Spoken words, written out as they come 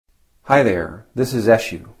Hi there, this is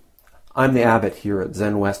Eshu. I'm the abbot here at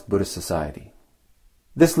Zenwest Buddhist Society.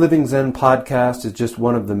 This Living Zen-podcast is just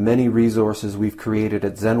one of the many resources we've created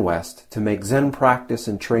at Zenwest to make Zen practice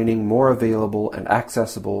and training more available and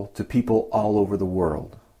accessible to people all over the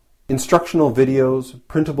world. Instructional videos,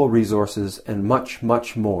 printable resources, and much,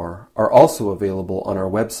 much more are also available on our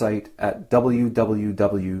website at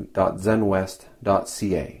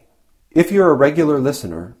www.zenwest.ca. If you're a regular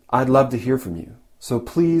listener, I'd love to hear from you. So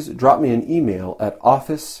please drop me an email at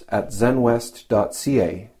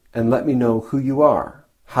office@zenwest.ca and let me know who you are,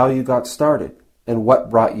 how you got started, and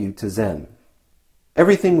what brought you to Zen.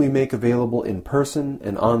 Everything we make available in person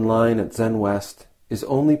and online at Zenwest is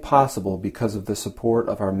only possible because of the support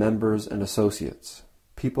of our members and associates,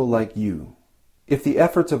 people like you. If the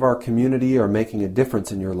efforts of our community are making a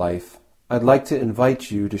difference in your life, I'd like to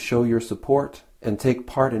invite you to show your support and take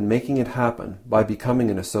part in making it happen by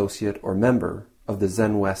becoming an associate or member of the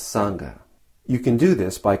Zenwest Sangha. You can do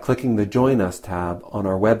this by clicking the Join Us tab on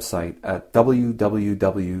our website at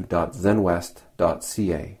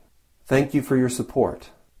www.zenwest.ca. Thank you for your support,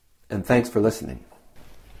 and thanks for listening.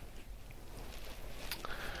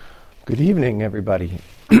 Good evening, everybody.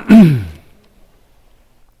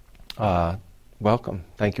 Welcome.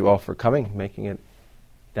 Thank you all for coming, making it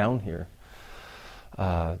down here.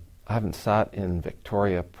 I haven't sat in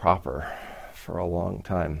Victoria proper for a long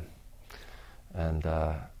time. And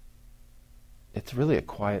it's really a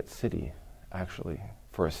quiet city, actually,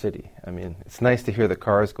 for a city. I mean, it's nice to hear the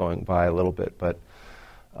cars going by a little bit, but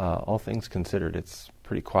all things considered, it's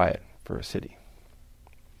pretty quiet for a city.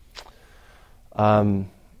 I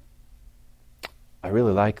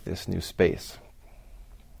really like this new space.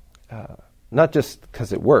 Not just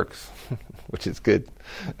because it works, which is good.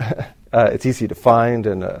 It's easy to find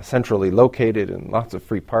and centrally located and lots of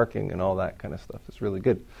free parking and all that kind of stuff. It's really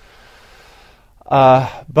good.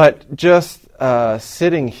 But just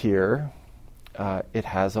sitting here, it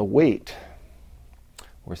has a weight.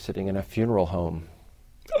 We're sitting in a funeral home.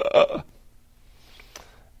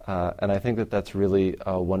 And I think that that's really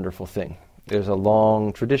a wonderful thing. There's a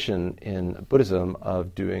long tradition in Buddhism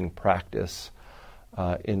of doing practice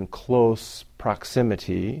in close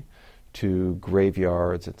proximity to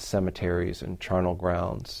graveyards and cemeteries and charnel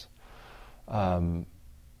grounds.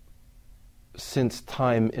 Since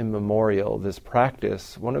time immemorial, this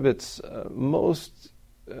practice, one of its most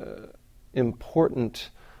important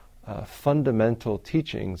fundamental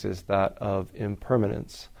teachings is that of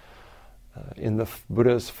impermanence. In the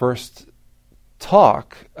Buddha's first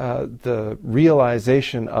talk, the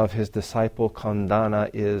realization of his disciple Khandana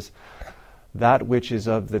is that which is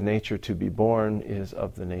of the nature to be born is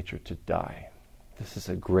of the nature to die. This is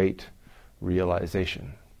a great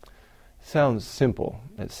realization. It sounds simple.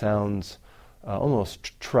 It sounds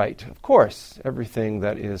almost trite. Of course, everything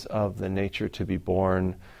that is of the nature to be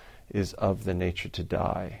born is of the nature to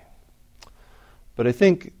die. But I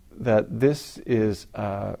think that this is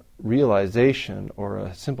a realization or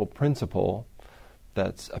a simple principle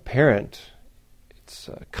that's apparent. It's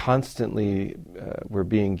constantly, we're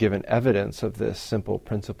being given evidence of this simple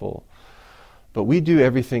principle. But we do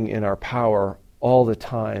everything in our power all the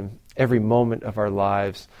time, every moment of our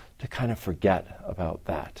lives, to kind of forget about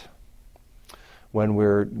that. When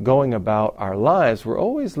we're going about our lives, we're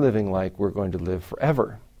always living like we're going to live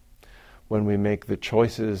forever. When we make the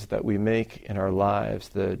choices that we make in our lives,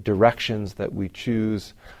 the directions that we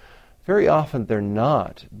choose, very often they're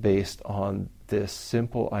not based on this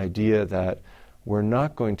simple idea that we're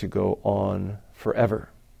not going to go on forever.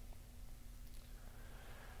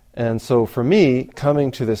 And so for me,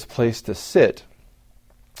 coming to this place to sit,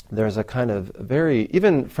 there's a kind of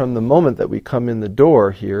even from the moment that we come in the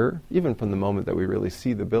door here, even from the moment that we really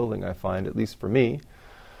see the building, I find, at least for me,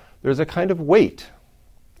 there's a kind of weight,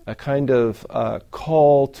 a kind of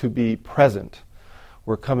call to be present.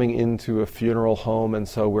 We're coming into a funeral home, and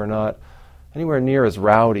so we're not anywhere near as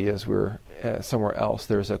rowdy as we're somewhere else.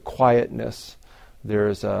 There's a quietness,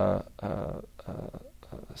 there's a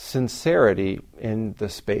sincerity in the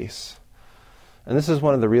space. And this is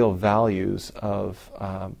one of the real values of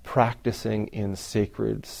practicing in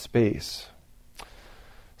sacred space.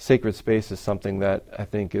 Sacred space is something that I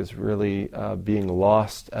think is really being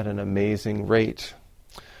lost at an amazing rate.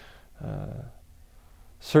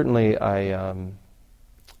 Certainly, I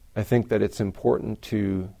think that it's important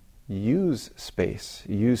to use space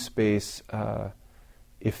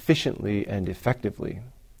efficiently and effectively.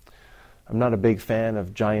 I'm not a big fan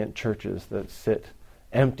of giant churches that sit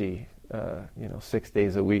empty 6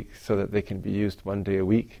 days a week so that they can be used 1 day a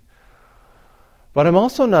week. But I'm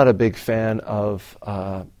also not a big fan of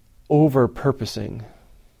over-purposing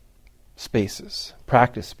spaces,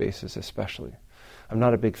 practice spaces especially. I'm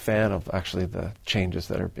not a big fan of actually the changes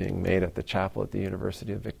that are being made at the chapel at the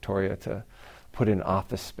University of Victoria to put in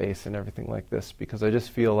office space and everything like this, because I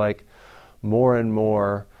just feel like more and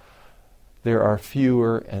more there are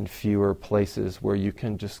fewer and fewer places where you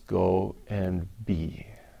can just go and be.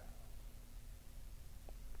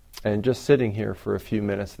 And just sitting here for a few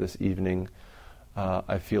minutes this evening,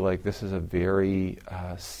 I feel like this is a very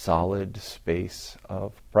solid space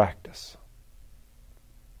of practice.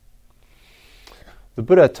 The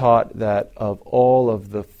Buddha taught that of all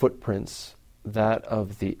of the footprints, that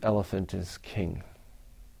of the elephant is king.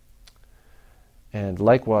 And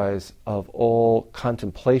likewise, of all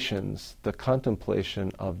contemplations, the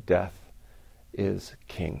contemplation of death is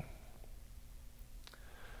king.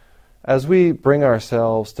 As we bring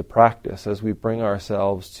ourselves to practice, as we bring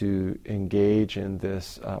ourselves to engage in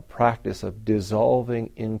this practice of dissolving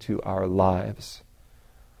into our lives,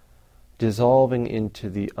 dissolving into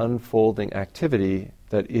the unfolding activity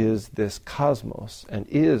that is this cosmos and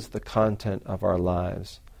is the content of our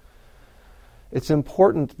lives, it's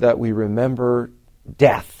important that we remember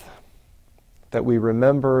death, that we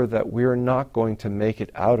remember that we're not going to make it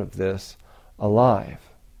out of this alive,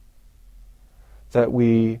 that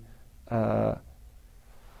we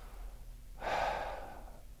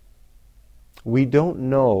don't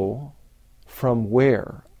know from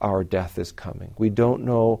where our death is coming. We don't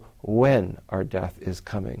know when our death is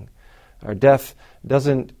coming. Our death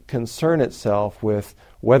doesn't concern itself with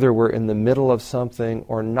whether we're in the middle of something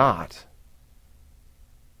or not.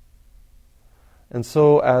 And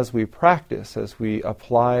so as we practice, as we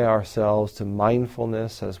apply ourselves to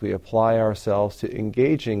mindfulness, as we apply ourselves to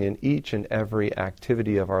engaging in each and every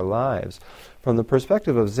activity of our lives, from the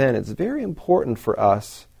perspective of Zen, it's very important for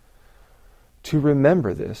us to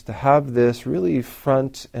remember this, to have this really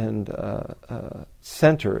front and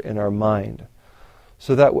center in our mind,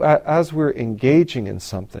 so that as we're engaging in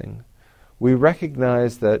something, we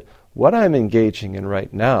recognize that what I'm engaging in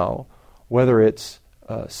right now, whether it's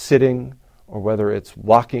sitting, or whether it's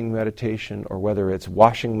walking meditation, or whether it's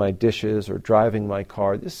washing my dishes or driving my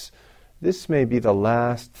car, this may be the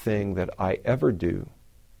last thing that I ever do.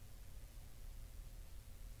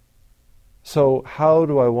 So how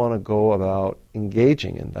do I want to go about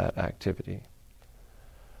engaging in that activity?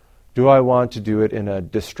 Do I want to do it in a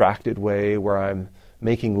distracted way where I'm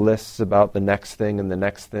making lists about the next thing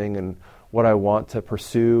and what I want to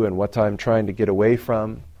pursue and what I'm trying to get away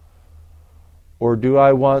from? Or do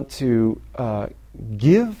I want to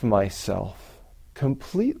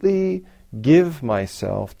completely give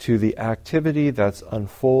myself to the activity that's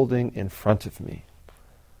unfolding in front of me?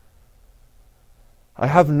 I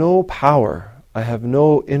have no power, I have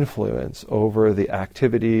no influence over the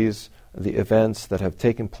activities, the events that have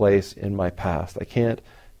taken place in my past. I can't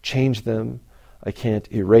change them, I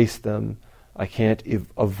can't erase them, I can't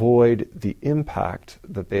avoid the impact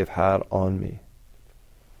that they've had on me.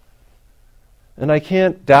 And I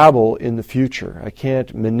can't dabble in the future. I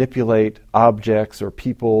can't manipulate objects or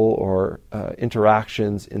people or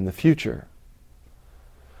interactions in the future.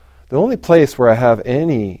 The only place where I have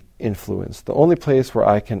any influence, the only place where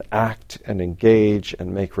I can act and engage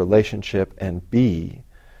and make relationship and be,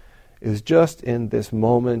 is just in this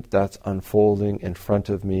moment that's unfolding in front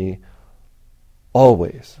of me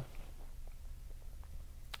always.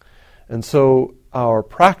 And so our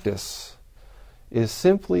practice is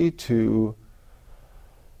simply to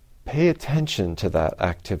pay attention to that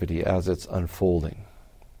activity as it's unfolding.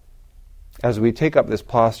 As we take up this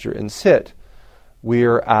posture and sit, we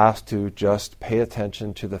are asked to just pay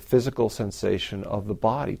attention to the physical sensation of the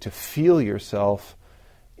body, to feel yourself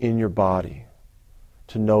in your body,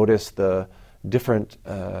 to notice the different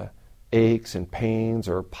aches and pains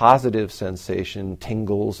or positive sensation,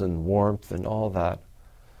 tingles and warmth and all that.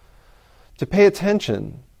 To pay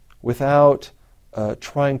attention without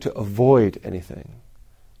trying to avoid anything.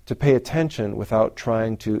 To pay attention without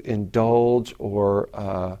trying to indulge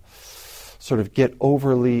or sort of get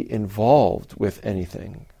overly involved with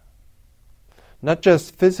anything. Not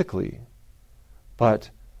just physically, but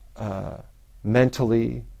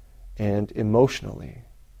mentally and emotionally.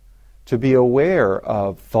 To be aware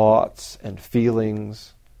of thoughts and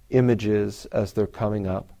feelings, images as they're coming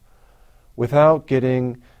up, without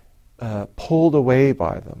getting pulled away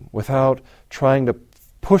by them, without trying to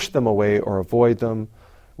push them away or avoid them,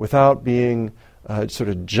 without being sort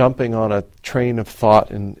of jumping on a train of thought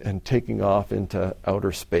and taking off into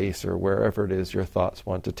outer space or wherever it is your thoughts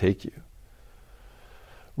want to take you.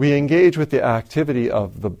 We engage with the activity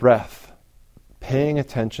of the breath, paying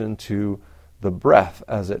attention to the breath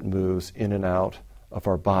as it moves in and out of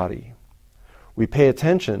our body. We pay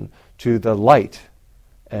attention to the light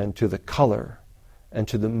and to the color and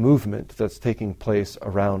to the movement that's taking place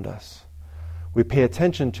around us. We pay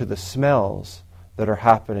attention to the smells that are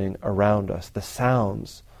happening around us, the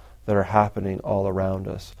sounds that are happening all around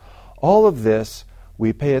us. All of this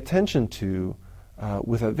we pay attention to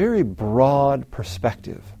with a very broad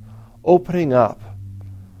perspective, opening up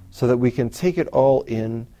so that we can take it all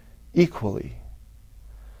in equally.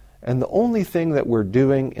 And the only thing that we're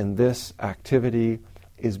doing in this activity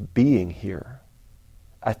is being here,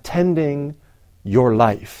 attending your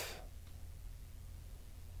life.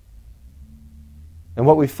 And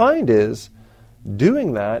what we find is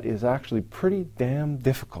doing that is actually pretty damn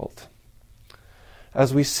difficult.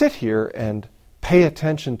 As we sit here and pay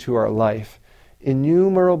attention to our life,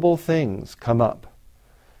 innumerable things come up.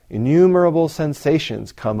 Innumerable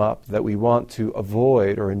sensations come up that we want to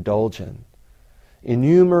avoid or indulge in.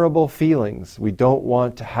 Innumerable feelings we don't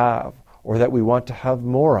want to have or that we want to have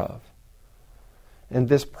more of. And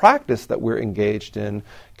this practice that we're engaged in,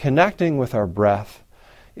 connecting with our breath,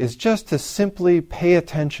 is just to simply pay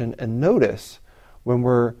attention and notice when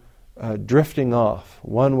we're drifting off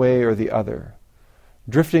one way or the other.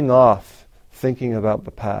 Drifting off thinking about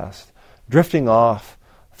the past. Drifting off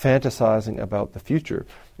fantasizing about the future.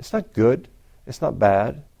 It's not good. It's not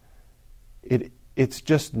bad. It's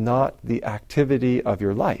just not the activity of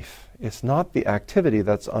your life. It's not the activity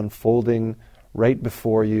that's unfolding right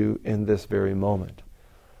before you in this very moment.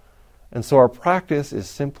 And so our practice is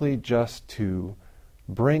simply just to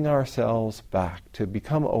bring ourselves back, to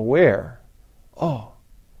become aware. I'm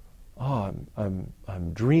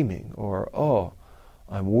dreaming, or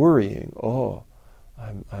I'm worrying,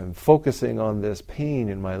 I'm focusing on this pain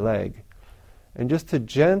in my leg. And just to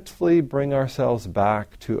gently bring ourselves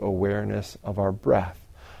back to awareness of our breath,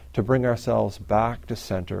 to bring ourselves back to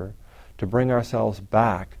center, to bring ourselves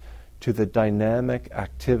back to the dynamic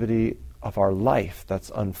activity of our life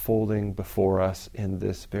that's unfolding before us in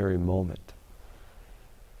this very moment.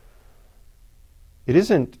 It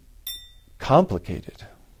isn't complicated.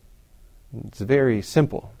 It's very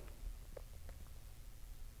simple.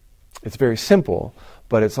 It's very simple,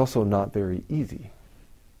 but it's also not very easy.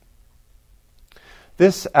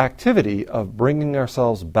 This activity of bringing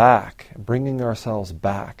ourselves back,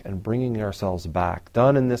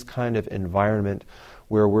 done in this kind of environment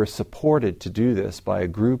where we're supported to do this by a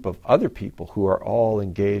group of other people who are all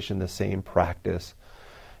engaged in the same practice,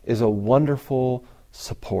 is a wonderful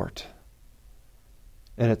support.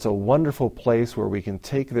 And it's a wonderful place where we can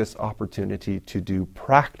take this opportunity to do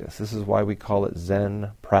practice. This is why we call it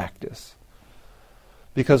Zen practice.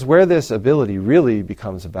 Because where this ability really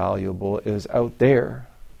becomes valuable is out there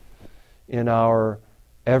in our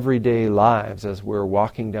everyday lives, as we're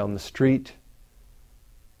walking down the street,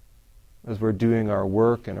 as we're doing our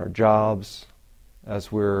work and our jobs,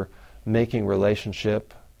 as we're making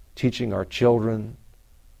relationship, teaching our children,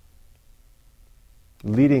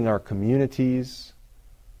 leading our communities,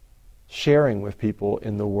 sharing with people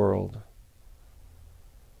in the world.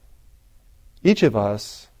 Each of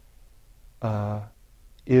us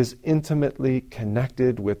is intimately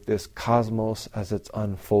connected with this cosmos as it's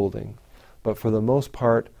unfolding. But for the most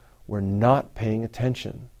part, we're not paying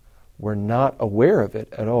attention. We're not aware of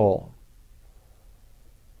it at all.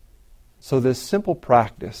 So this simple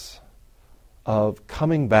practice of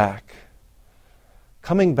coming back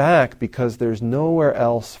because there's nowhere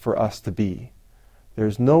else for us to be.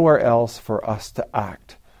 There's nowhere else for us to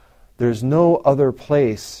act. There's no other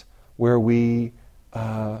place where we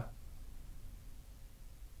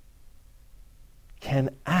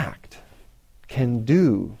can act, can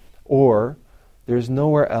do, or there's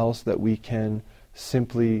nowhere else that we can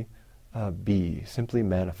simply be, simply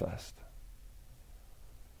manifest.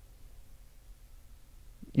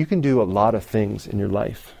 You can do a lot of things in your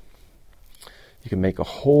life. You can make a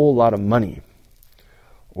whole lot of money,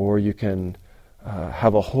 or you can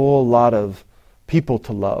have a whole lot of people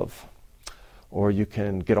to love, or you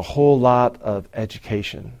can get a whole lot of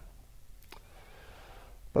education.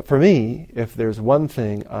 But for me, if there's one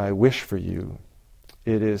thing I wish for you,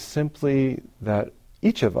 it is simply that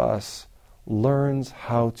each of us learns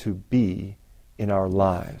how to be in our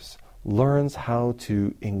lives, learns how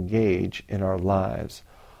to engage in our lives,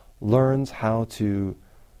 learns how to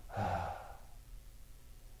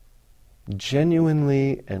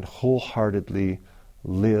genuinely and wholeheartedly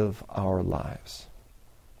live our lives.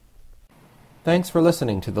 Thanks for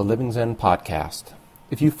listening to the Living Zen podcast.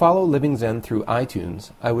 If you follow Living Zen through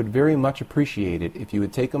iTunes, I would very much appreciate it if you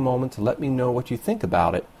would take a moment to let me know what you think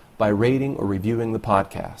about it by rating or reviewing the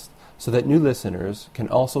podcast, so that new listeners can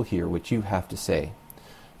also hear what you have to say.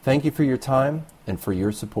 Thank you for your time and for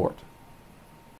your support.